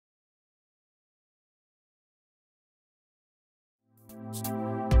My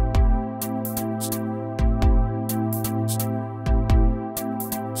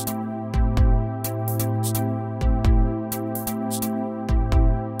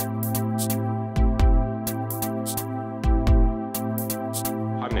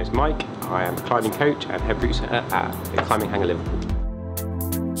name is Mike. I am a climbing coach and head route setter at the Climbing Hangar Liverpool.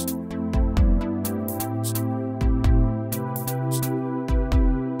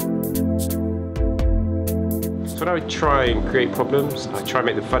 So when I try and create problems, I try and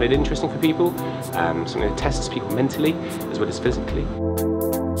make them fun and interesting for people, something that tests people mentally as well as physically.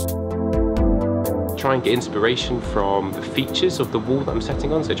 Try and get inspiration from the features of the wall that I'm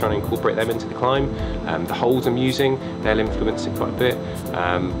setting on, so trying to incorporate them into the climb. The holes I'm using, they'll influence it quite a bit.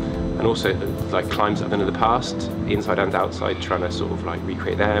 And also like climbs that I've done in the past, inside and outside, trying to sort of like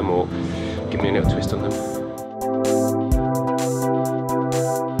recreate them or give me a little twist on them.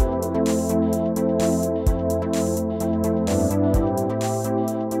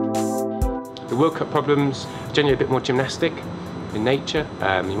 The World Cup problems are generally a bit more gymnastic in nature.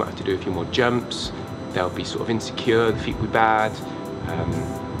 You might have to do a few more jumps. They'll be sort of insecure, the feet will be bad.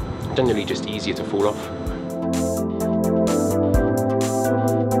 Generally just easier to fall off.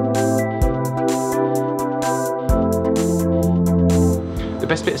 The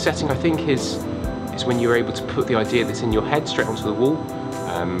best bit of setting, I think, is when you're able to put the idea that's in your head straight onto the wall,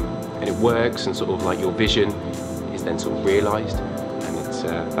 and it works, and sort of like your vision is then sort of realised, and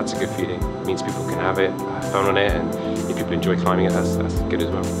that's a good feeling. It means people can have fun on it, and if people enjoy climbing it, that's good as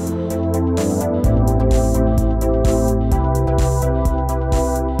well.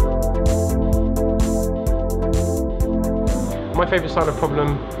 My favourite style of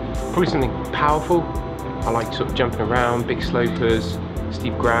problem, probably something powerful. I like sort of jumping around, big slopers,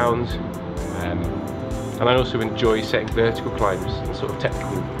 steep grounds, and I also enjoy setting vertical climbs and sort of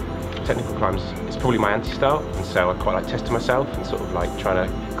technical climbs. It's probably my anti-style, and so I quite like testing myself and sort of like trying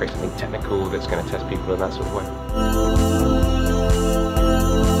to create something technical that's going to test people in that sort of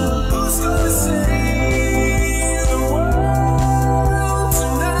way.